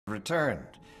returned.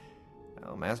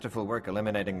 Oh, masterful work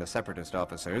eliminating the Separatist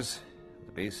officers.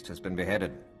 The beast has been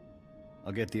beheaded.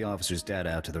 I'll get the officer's data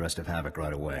out to the rest of Havoc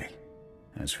right away.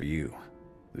 As for you,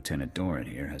 Lieutenant Doran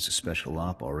here has a special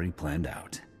op already planned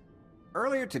out.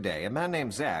 Earlier today, a man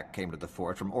named Zack came to the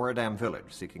fort from Oradam village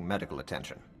seeking medical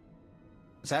attention.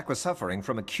 Zack was suffering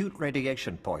from acute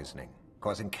radiation poisoning,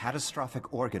 causing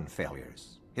catastrophic organ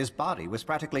failures. His body was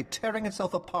practically tearing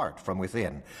itself apart from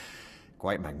within.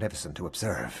 Quite magnificent to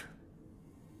observe.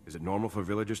 Is it normal for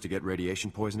villagers to get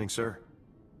radiation poisoning, sir?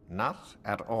 Not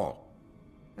at all.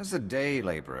 As a day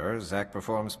laborer, Zack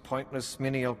performs pointless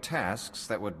menial tasks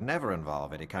that would never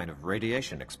involve any kind of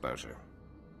radiation exposure.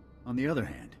 On the other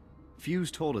hand,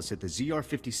 Fuse told us that the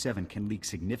ZR-57 can leak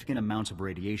significant amounts of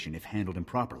radiation if handled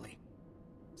improperly.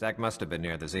 Zack must have been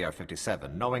near the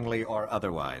ZR-57, knowingly or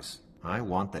otherwise. I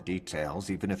want the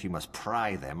details, even if you must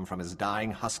pry them from his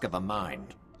dying husk of a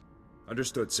mind.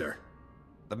 Understood, sir.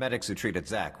 The medics who treated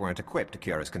Zack weren't equipped to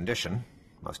cure his condition.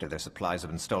 Most of their supplies have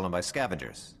been stolen by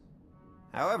scavengers.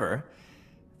 However,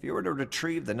 if you were to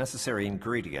retrieve the necessary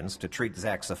ingredients to treat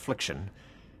Zack's affliction,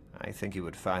 I think you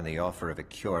would find the offer of a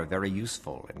cure very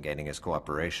useful in gaining his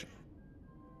cooperation.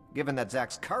 Given that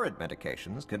Zack's current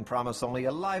medications can promise only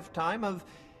a lifetime of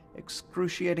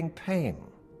excruciating pain,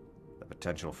 the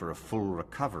potential for a full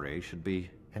recovery should be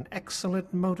an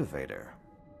excellent motivator.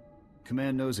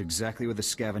 Command knows exactly where the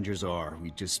scavengers are.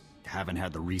 We just haven't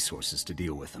had the resources to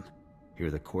deal with them. Here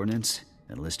are the coordinates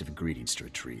and a list of ingredients to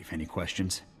retrieve. Any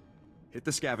questions? Hit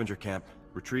the scavenger camp,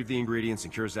 retrieve the ingredients,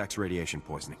 and cure Zack's radiation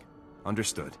poisoning.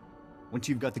 Understood. Once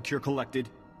you've got the cure collected,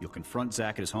 you'll confront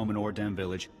Zack at his home in Ordam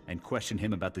Village and question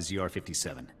him about the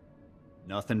ZR-57.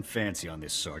 Nothing fancy on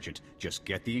this, Sergeant. Just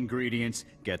get the ingredients,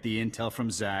 get the intel from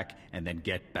Zack, and then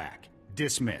get back.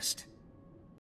 Dismissed.